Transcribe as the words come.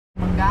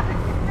Mangga.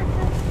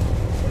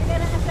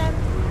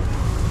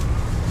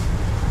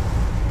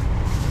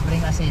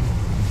 Bring asin.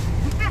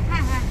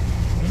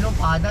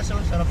 Inupada, so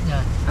sarap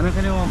niyan. Ano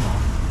kinuha mo?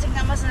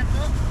 Tingnan mo sa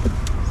to.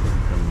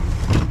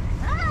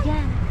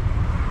 Yeah.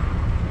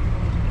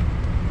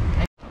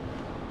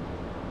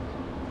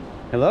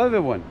 Hello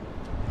everyone!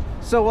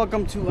 So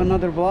welcome to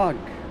another vlog.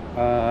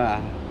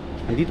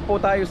 Andito po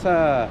tayo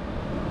sa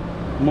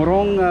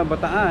Morong,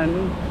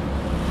 Bataan,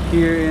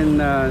 here in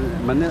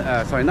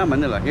Manila, sorry, not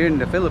Manila, here in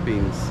the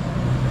Philippines.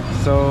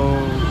 So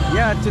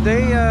yeah,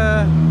 today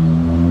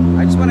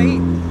I just wanna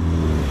eat.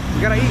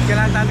 We gotta eat,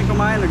 kailangan natin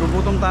kumain,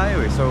 nagugutom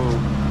tayo eh. So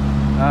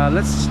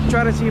let's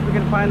try to see if we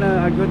can find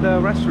a good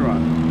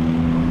restaurant.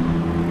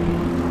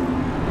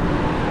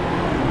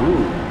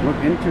 Ooh, look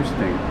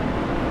interesting.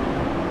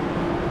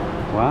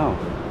 Wow.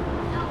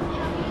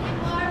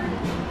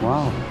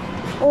 Wow.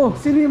 Oh,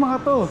 sino yung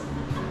mga to?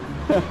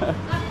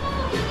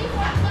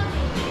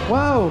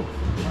 Wow.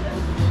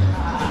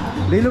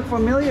 They look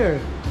familiar.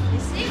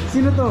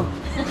 Sino to?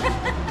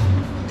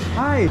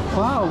 Hi.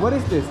 Wow, what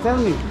is this? Tell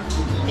me.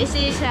 This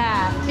is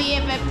a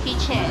BFF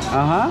kitchen.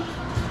 Uh-huh.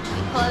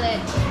 We call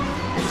it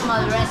a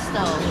small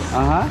resto.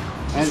 Uh-huh.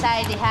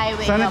 Beside the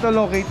highway. Saan ito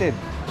located?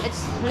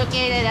 It's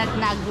located at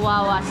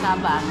Nagwawa,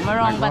 Sabang,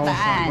 Morong,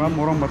 Bataan.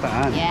 Morong,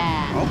 Bataan.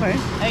 Yeah. Okay.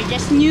 We're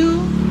just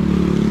new.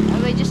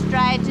 And we just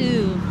try to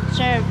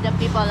serve the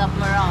people of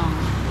Morong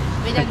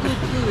with a good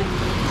food.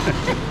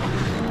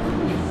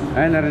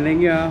 Ay,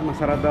 narinig nyo,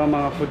 masarap daw ang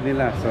mga food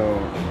nila. So,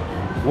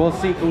 we'll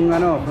see kung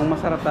ano, kung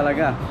masarap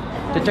talaga.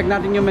 Check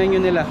natin yung menu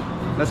nila.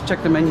 Let's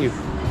check the menu.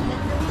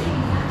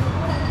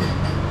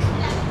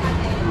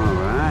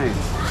 Alright.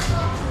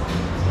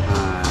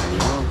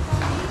 Ayos.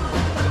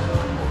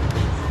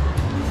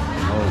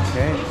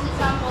 Okay.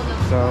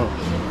 So,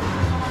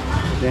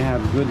 they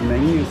have good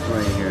menus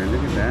right here. Look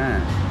at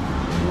that.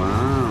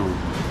 Wow.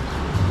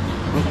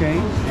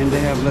 Okay. And they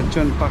have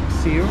lechon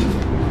paksiw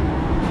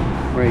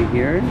right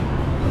here.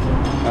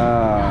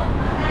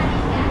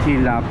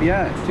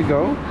 Tilapia to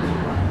go,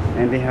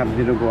 and they have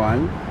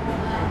dinuguan.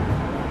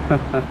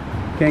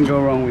 Can't go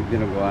wrong with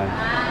dinuguan.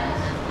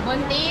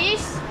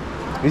 Buntis.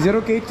 Is it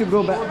okay to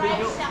go back?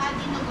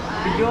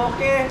 Video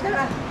okay.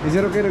 Tara. Is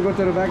it okay to go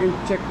to the back and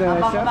check the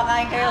shop?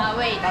 Kumakain kayo.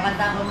 Wait.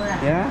 Kakantahan ko muna.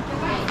 Yeah?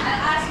 Wait.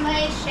 I'll ask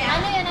my chef.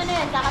 Ano yan? Ano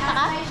yan?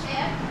 Taka-taka?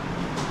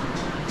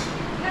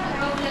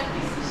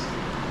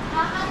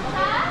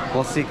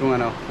 We'll see kung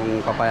ano,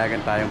 kung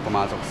papayagan tayong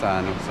pumasok sa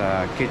ano,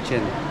 sa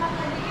kitchen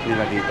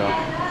nila dito.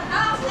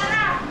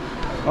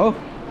 Oh,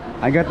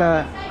 I got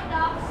the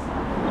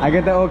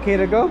okay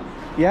to go.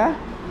 Yeah.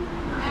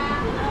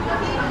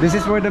 This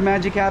is where the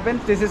magic happens.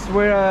 This is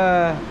where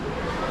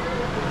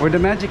the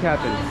magic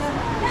happens.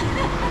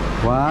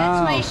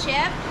 Wow. That's my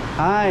chef.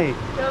 Hi.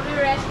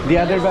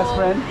 The other best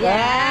friend.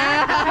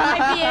 Yeah.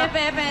 My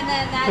BFF and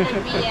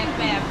another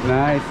BFF.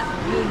 Nice.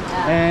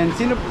 And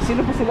sino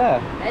po sila?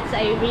 That's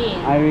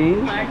Irene.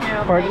 Irene?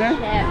 Partner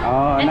of my chef.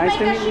 Oh, And nice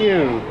to my meet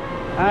you.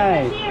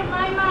 Hi. Cashier,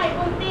 Maymay,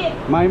 Buntit.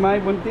 Maymay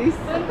Buntis?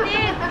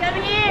 Buntit, come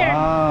here.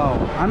 Wow.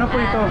 Ano po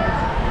ito?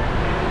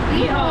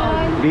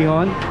 Bihon.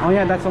 Bihon? Oh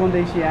yeah, that's the one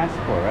that she asked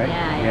for, right?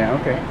 Yeah,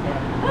 okay.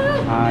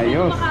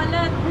 Ayos.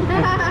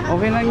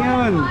 Okay lang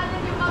yun.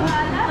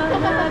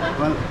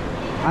 Well,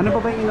 ano pa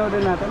ba yung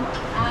in-order natin?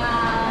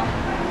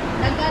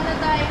 Nagkano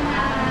tayo na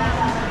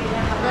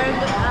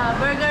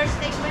burger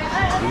steak.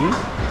 Hmm?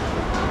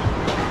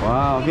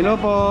 Wow, hello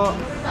po.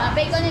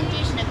 Bacon and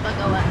cheese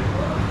nagpagawa.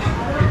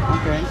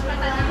 Okay.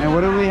 And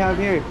what do we have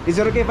here? Is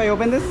it okay if I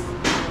open this?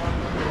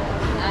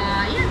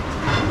 Yeah.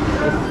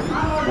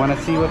 Want to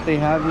see what they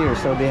have here?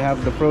 So they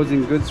have the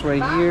frozen goods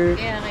right here.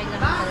 Kaya kailangan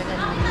talaga.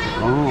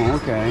 Oh,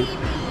 okay.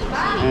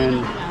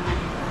 And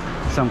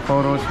some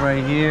photos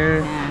right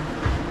here.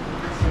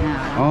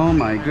 Oh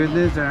my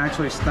goodness, they're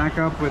actually stacked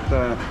up with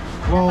the...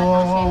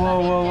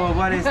 Whoa,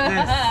 what is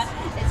this?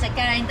 It's a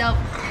kind of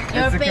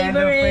your It's a favorite, kind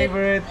of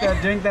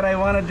favorite drink that I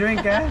want to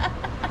drink, eh?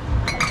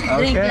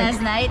 drink Okay. last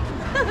night.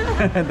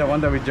 The one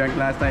that we drank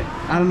last night.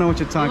 I don't know what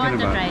you're You talking want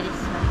to about. try this?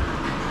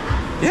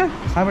 Yeah,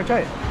 have a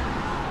try it.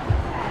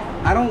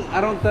 I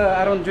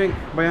don't drink.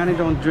 Bayani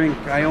don't drink.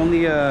 I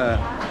only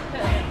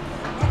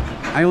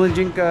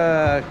drink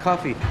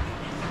coffee.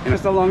 And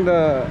it's along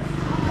the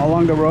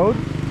road,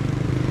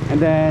 and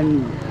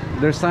then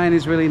their sign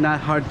is really not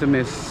hard to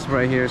miss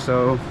right here.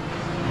 So,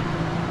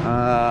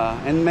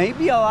 and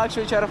maybe I'll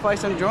actually try to fly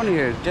some drone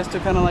here just to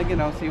kind of like, you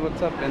know, see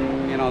what's up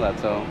and you know that.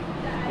 So,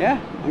 yeah,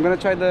 I'm gonna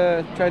try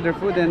their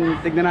food and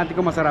tignan natin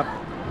kung masarap.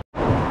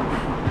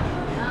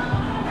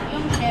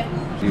 Yung chef,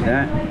 See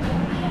that?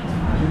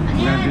 I'm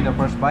gonna do the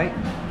first bite.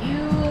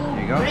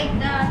 you go. break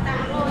the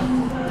tacos.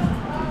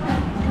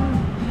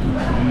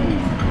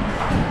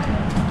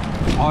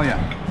 Oh yeah,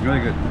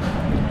 really good.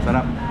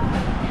 Sarap.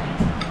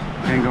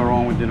 Can't go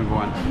wrong with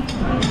dinuguan.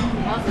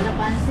 Also the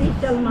pancit.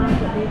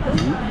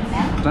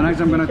 So next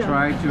I'm gonna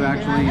try to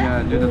actually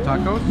do the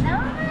tacos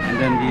and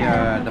then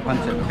the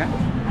pancit, okay?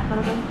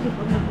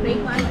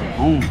 Break one.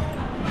 Mm.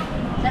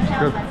 Sarap siya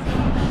Good. ang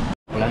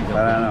pancit.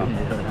 Para ano?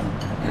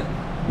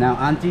 Now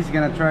Auntie's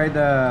gonna try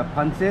the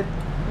pancit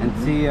and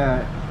see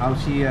how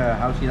she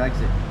likes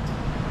it.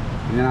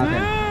 Tingnan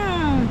natin.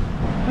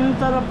 Ang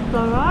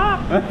sarap-sarap.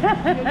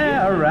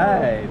 All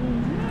right.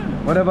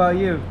 What about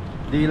you?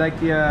 Do you like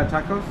the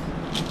tacos?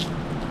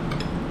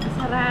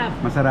 Sarap.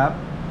 Masarap?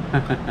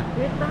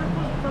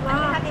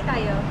 Sarap. Hati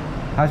tayo.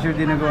 How's your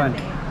dinuguan?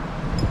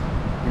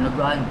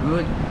 Dinuguan,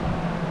 good.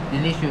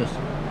 Delicious.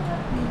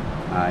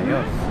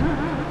 Ayos.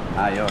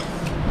 Ayos.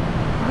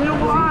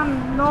 Dinuguan.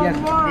 No Yes,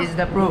 more. this is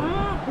the proof.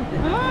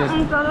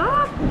 Ang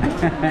sarap.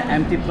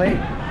 Empty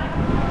plate.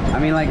 I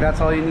mean, like, that's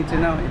all you need to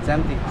know. It's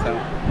empty, so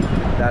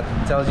that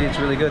tells you it's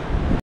really good.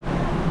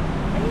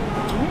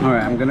 All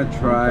right, I'm gonna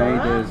try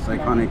this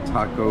iconic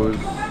tacos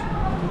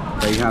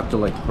that you have to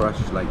like crush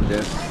like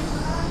this.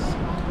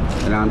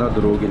 Kailangan daw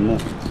durugin mo.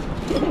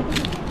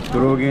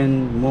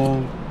 Durugin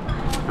mo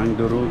ang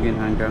durugin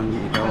hanggang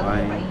ikaw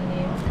ay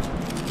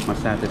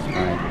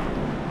masatisfied.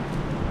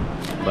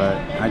 But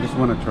I just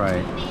want to try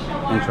it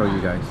and show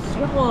you guys.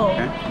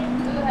 Okay?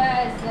 Who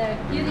has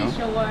cutie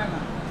shawarma?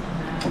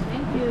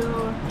 Thank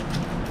you.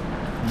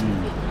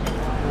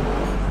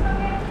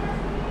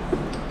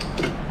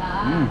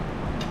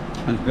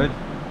 That's good.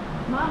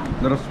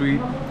 Little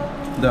sweet.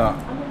 The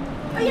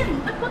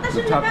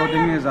taco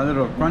thing is a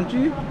little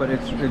crunchy, but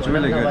it's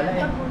really good.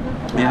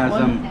 It has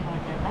some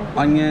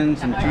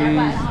onions, some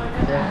cheese,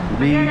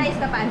 beef,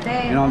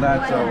 and all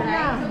that. So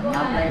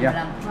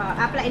yeah,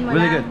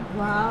 really good.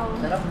 Wow.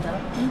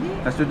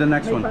 Let's do the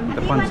next one,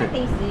 the pancit.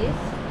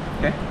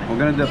 Okay, we're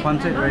gonna do the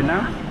pancit right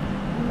now.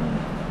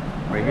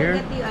 Right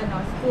here.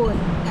 Spoon.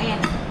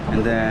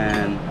 And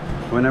then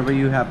whenever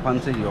you have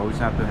pancit, you always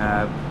have to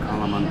have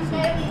calamansi.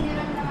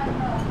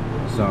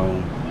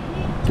 So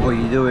what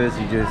you do is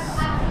you just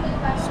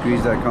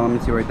squeeze that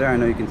calamansi right there. I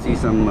know you can see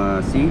some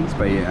seeds,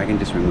 but I can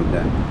just remove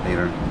that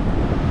later.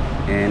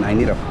 And I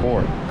need a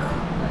fork,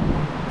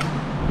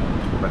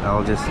 but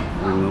I'll just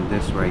remove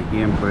this right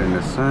here and put it in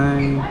the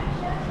side.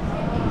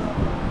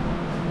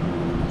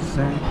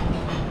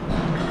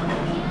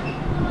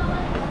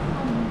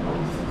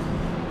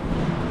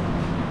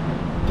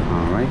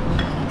 Alright.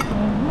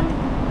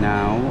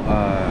 Now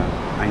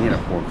I need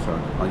a fork, so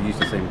I'll use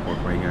the same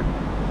fork right here.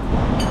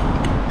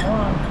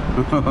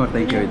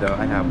 Thank you, though.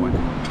 I have one.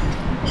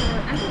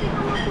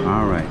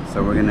 Alright,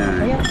 so we're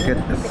gonna get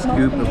a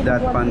scoop of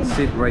that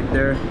pancit right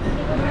there.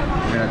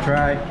 We're gonna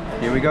try.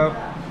 Here we go.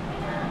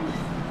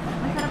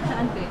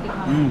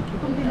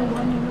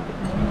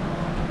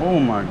 Oh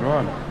my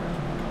god.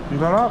 Ang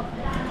sarap.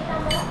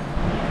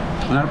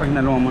 Ano pag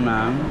hinaluan mo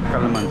ng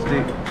calamansi.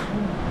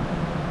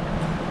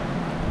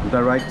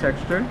 The right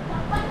texture.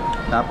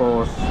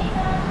 Tapos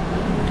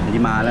hindi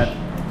maalat.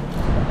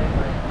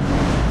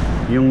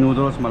 Yung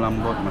noodles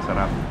malambot,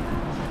 masarap.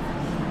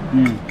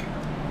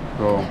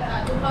 So,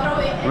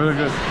 really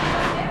good.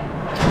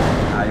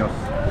 Ayos.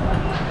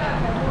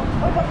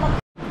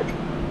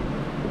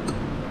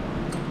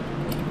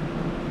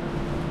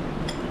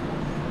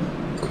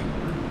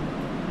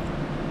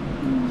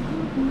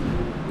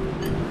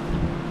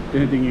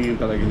 Tinitingin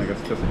talaga yung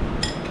nagastos eh.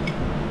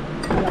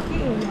 Laki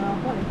eh, mga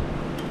ako eh.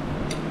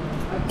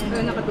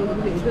 Kaya nakatulog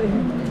dito eh.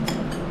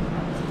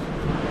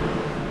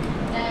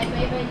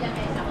 Iba-iba lang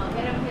kayo sa ko.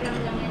 Hiram-hiram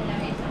lang yan lang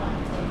kayo sa ko.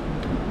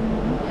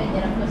 Pwede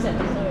lang ko sa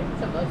resort,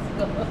 sa boss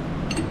ko.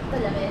 Ito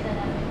lang kayo na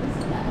namin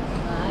sila.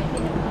 Ay,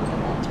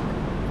 pinapakita.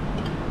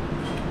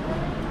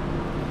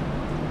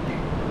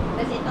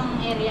 Kasi itong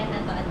area na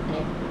to,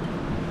 Andre,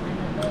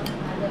 ano to,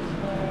 halos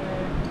for,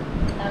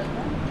 tawag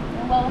to?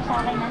 Yung bawa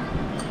sa akin na,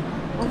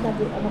 Ang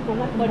sabi, ano ko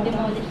nga? for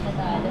demolish na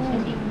to, halos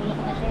kasi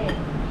bulok na siya eh.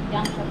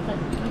 Junction sa,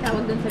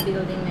 Tawag dun sa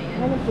building na yan.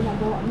 Ano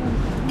ginagawa mo?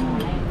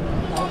 ayun,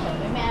 kausap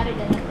ko. May ari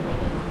dyan na sa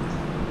likod.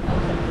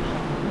 Kausap ko siya.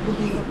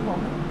 Bubirot mo.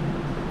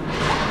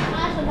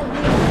 Kaso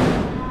nag-iwan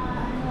na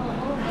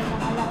may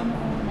nakala ko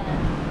nung una.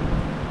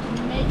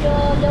 Medyo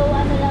low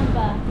ano lang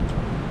ba?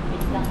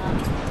 Wait lang nga.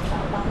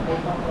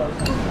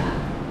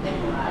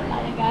 Wala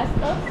na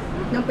gastos.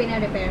 Nung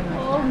pina-repair mo.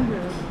 Oo.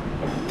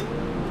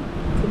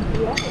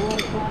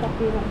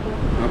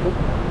 Ako?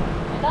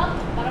 Ito,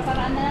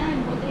 para-paraan na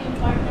lang. Buti yung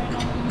partner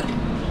ng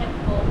chef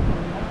ko.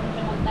 Marunong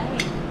siya magtahi.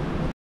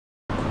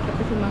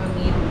 Tapos yung mga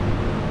meat.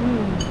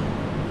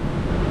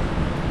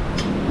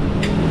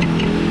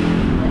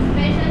 The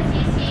special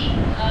sisig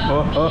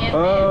BFF.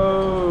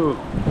 Oh!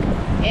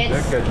 It's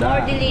Look at more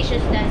that.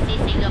 delicious than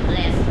sisig of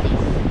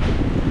Leslie's.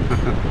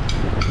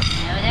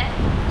 You know that?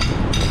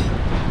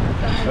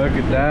 Look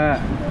at that.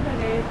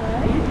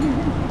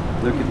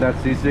 Look at that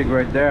sisig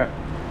right there.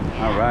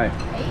 All right.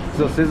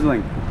 Still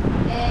sizzling.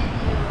 And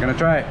you Gonna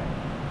try it.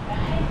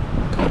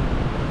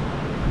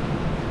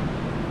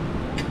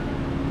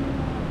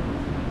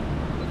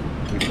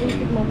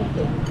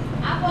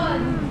 Apple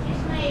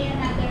is my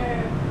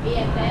another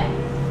BFF.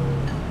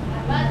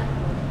 But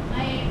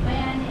my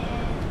bayani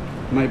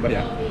and May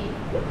baya. Joey,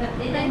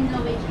 they don't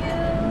know each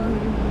other.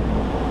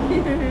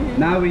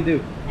 Now we do.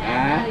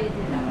 Ah.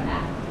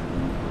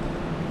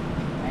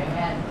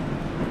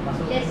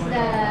 Just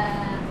the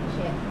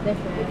chef. The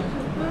chef.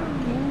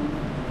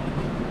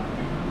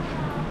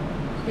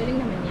 Galing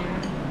naman yan.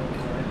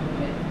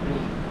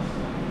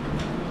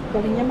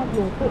 Galing niya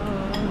magluto.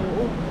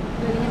 Oo.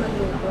 Galing niya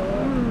magluto.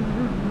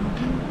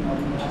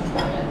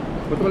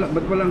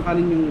 Ba't walang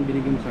kanin yung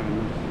binigyan mo sa akin?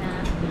 Na,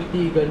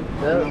 Tinitigan.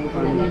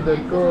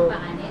 Tinitigan ko.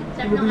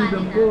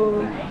 Tinitigan ko.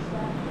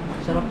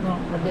 Sarap na.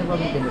 Pwede ba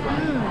may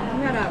tinitigan?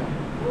 Harap.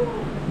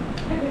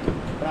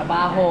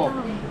 Trabaho.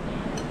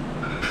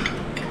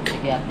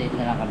 Sige, update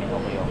na lang kami.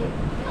 Okay.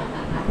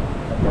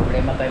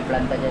 Problema pa yung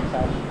planta dyan sa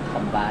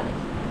Sambales.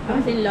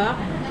 ang sinlock.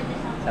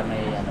 Sa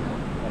may ano po.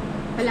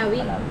 Palawi.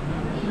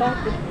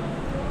 Bakit?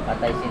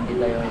 Patay hindi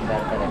daw yung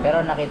inverter. Pero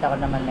nakita ko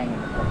naman lang.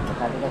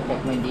 Sabi ko,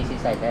 check mo yung DC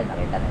side. Eh,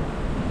 nakita na.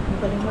 Ang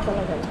galing mo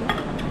talaga ito.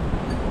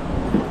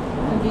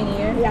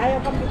 Engineer. Ay, ayaw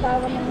kang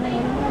bitawan ng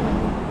ngayon.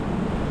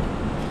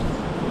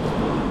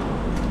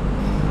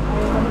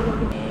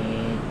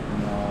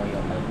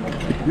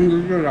 Hindi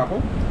sure ako?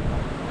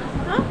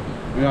 Ha?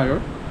 Yeah,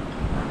 yun?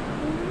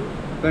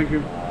 Thank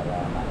you.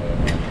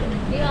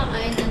 Hindi ka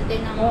kain natin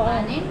ng Oo.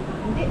 kanin.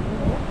 Hindi.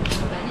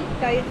 Kanin?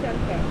 Kaya siya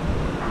ka.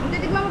 Hindi,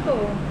 tignan mo to.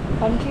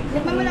 Pancake na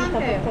Tignan mo lang,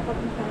 te. Tapat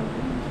ng kanin.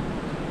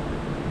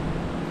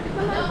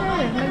 Tignan mo,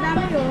 te.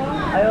 Madami yun.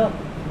 Ayo.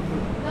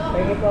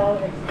 Pwede po ako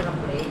extra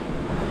plate.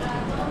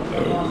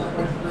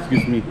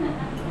 Excuse me.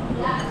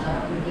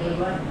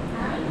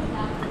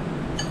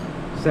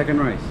 Second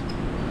rice.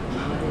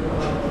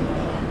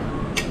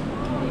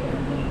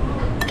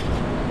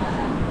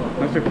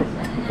 That's your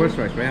first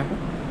rice, right? Apple?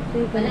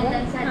 Walang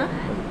lansa. Ha?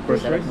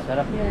 First rice?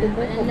 Masarap.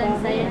 Walang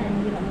lansa yan.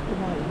 Hindi na mo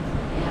kumain.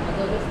 Kaya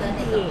magugustuhan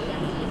nito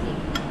siyang iisip.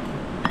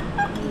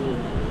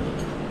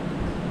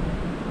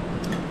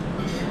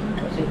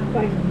 Kasi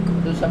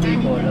doon sa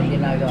Bicol, ang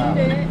ginagawa ko,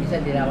 Hindi. isa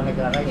hindi na ako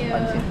nagra-rice, Yeah.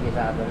 pancit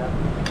gisado lang.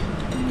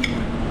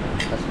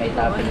 Tapos may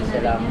topping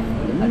silang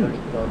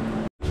alulit doon.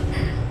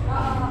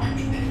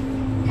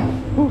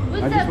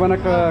 I just wanna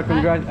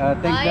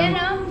thank them.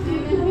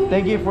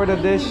 Thank you for the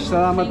dish.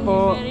 Salamat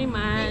po. Very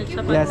much.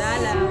 Sa Yes,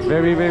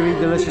 very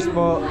delicious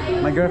po.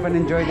 My girlfriend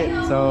enjoyed it.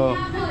 So,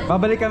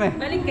 babalik kami.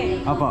 Balik kayo.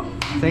 Opo.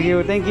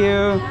 Thank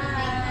you.